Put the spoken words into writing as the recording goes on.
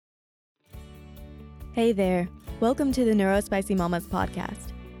Hey there, welcome to the Neurospicy Mamas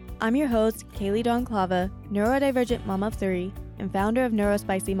podcast. I'm your host, Kaylee Dawn Clava, neurodivergent mom of 3 and founder of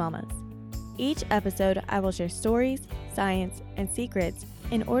Neurospicy Mamas. Each episode, I will share stories, science, and secrets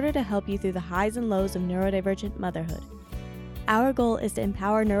in order to help you through the highs and lows of neurodivergent motherhood. Our goal is to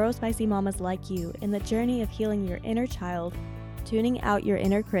empower Neurospicy Mamas like you in the journey of healing your inner child, tuning out your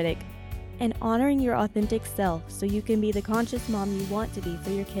inner critic, and honoring your authentic self so you can be the conscious mom you want to be for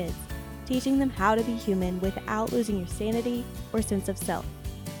your kids, teaching them how to be human without losing your sanity or sense of self.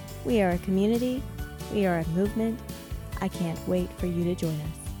 We are a community. We are a movement. I can't wait for you to join us.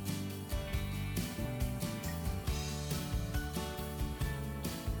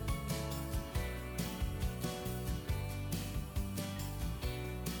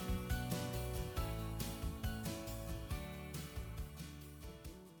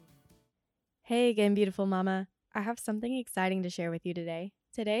 Hey again, beautiful mama. I have something exciting to share with you today.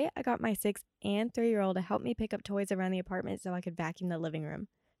 Today, I got my 6 and 3-year-old to help me pick up toys around the apartment so I could vacuum the living room.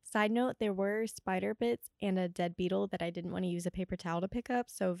 Side note, there were spider bits and a dead beetle that I didn't want to use a paper towel to pick up,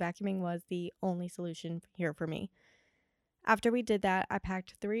 so vacuuming was the only solution here for me. After we did that, I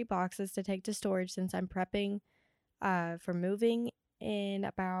packed 3 boxes to take to storage since I'm prepping for moving in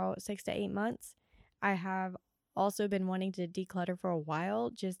about 6 to 8 months. I have also been wanting to declutter for a while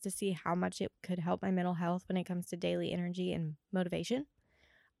just to see how much it could help my mental health when it comes to daily energy and motivation.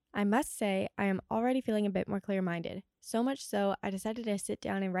 I must say, I am already feeling a bit more clear-minded. So much so, I decided to sit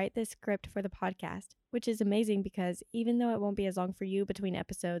down and write this script for the podcast, which is amazing because even though it won't be as long for you between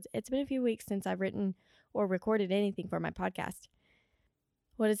episodes, it's been a few weeks since I've written or recorded anything for my podcast.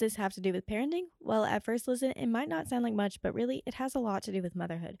 What does this have to do with parenting? Well, at first listen, it might not sound like much, but really, it has a lot to do with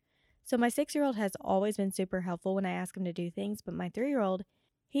motherhood. So my 6-year-old has always been super helpful when I ask him to do things, but my 3-year-old,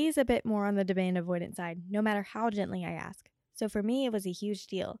 he's a bit more on the demand avoidant side, no matter how gently I ask. So for me, it was a huge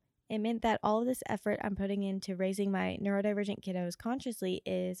deal. It meant that all of this effort I'm putting into raising my neurodivergent kiddos consciously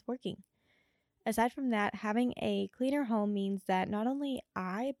is working. Aside from that, having a cleaner home means that not only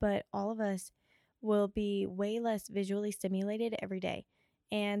I, but all of us will be way less visually stimulated every day.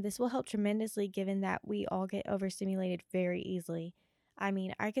 And this will help tremendously given that we all get overstimulated very easily. I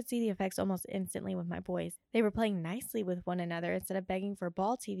mean, I could see the effects almost instantly with my boys. They were playing nicely with one another instead of begging for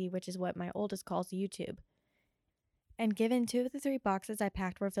ball TV, which is what my oldest calls YouTube. And given 2 of the 3 boxes I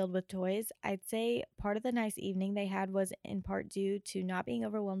packed were filled with toys, I'd say part of the nice evening they had was in part due to not being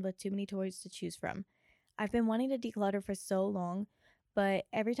overwhelmed with too many toys to choose from. I've been wanting to declutter for so long, but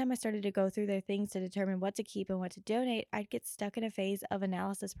every time I started to go through their things to determine what to keep and what to donate, I'd get stuck in a phase of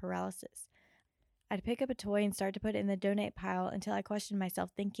analysis paralysis. I'd pick up a toy and start to put it in the donate pile until I questioned myself,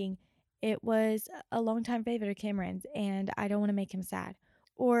 thinking it was a longtime favorite of Cameron's and I don't want to make him sad.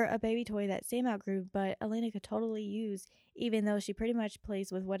 Or a baby toy that Sam outgrew, but Elena could totally use, even though she pretty much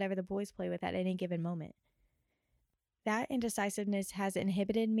plays with whatever the boys play with at any given moment. That indecisiveness has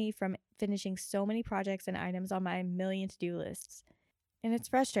inhibited me from finishing so many projects and items on my million to-do lists. And it's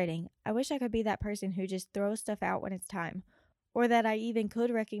frustrating. I wish I could be that person who just throws stuff out when it's time, or that I even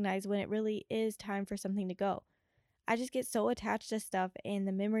could recognize when it really is time for something to go. I just get so attached to stuff and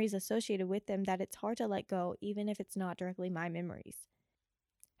the memories associated with them that it's hard to let go, even if it's not directly my memories.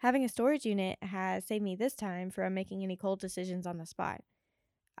 Having a storage unit has saved me this time from making any cold decisions on the spot.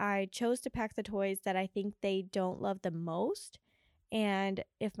 I chose to pack the toys that I think they don't love the most, and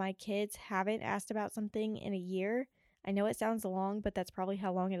if my kids haven't asked about something in a year, I know it sounds long, but that's probably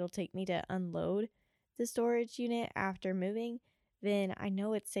how long it'll take me to unload the storage unit after moving, then I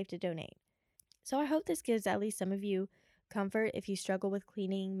know it's safe to donate. So I hope this gives at least some of you comfort if you struggle with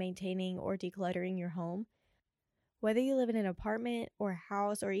cleaning, maintaining, or decluttering your home. Whether you live in an apartment or a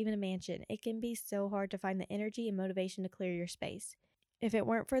house or even a mansion, it can be so hard to find the energy and motivation to clear your space. If it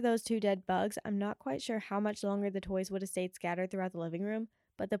weren't for those 2 dead bugs, I'm not quite sure how much longer the toys would have stayed scattered throughout the living room,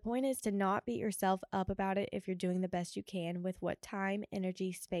 but the point is to not beat yourself up about it if you're doing the best you can with what time,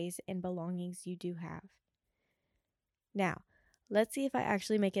 energy, space, and belongings you do have. Now, let's see if I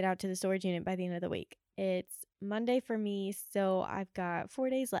actually make it out to the storage unit by the end of the week. It's Monday for me, so I've got 4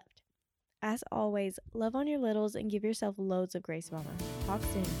 days left. As always, love on your littles and give yourself loads of grace, mama. Talk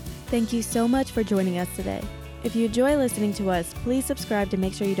soon. Thank you so much for joining us today. If you enjoy listening to us, please subscribe to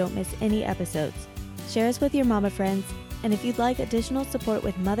make sure you don't miss any episodes. Share us with your mama friends, and if you'd like additional support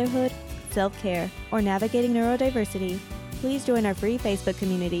with motherhood, self-care, or navigating neurodiversity, please join our free Facebook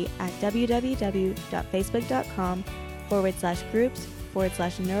community at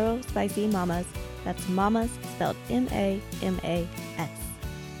www.facebook.com/groups/neurospicy mamas. That's mamas spelled MAMAS.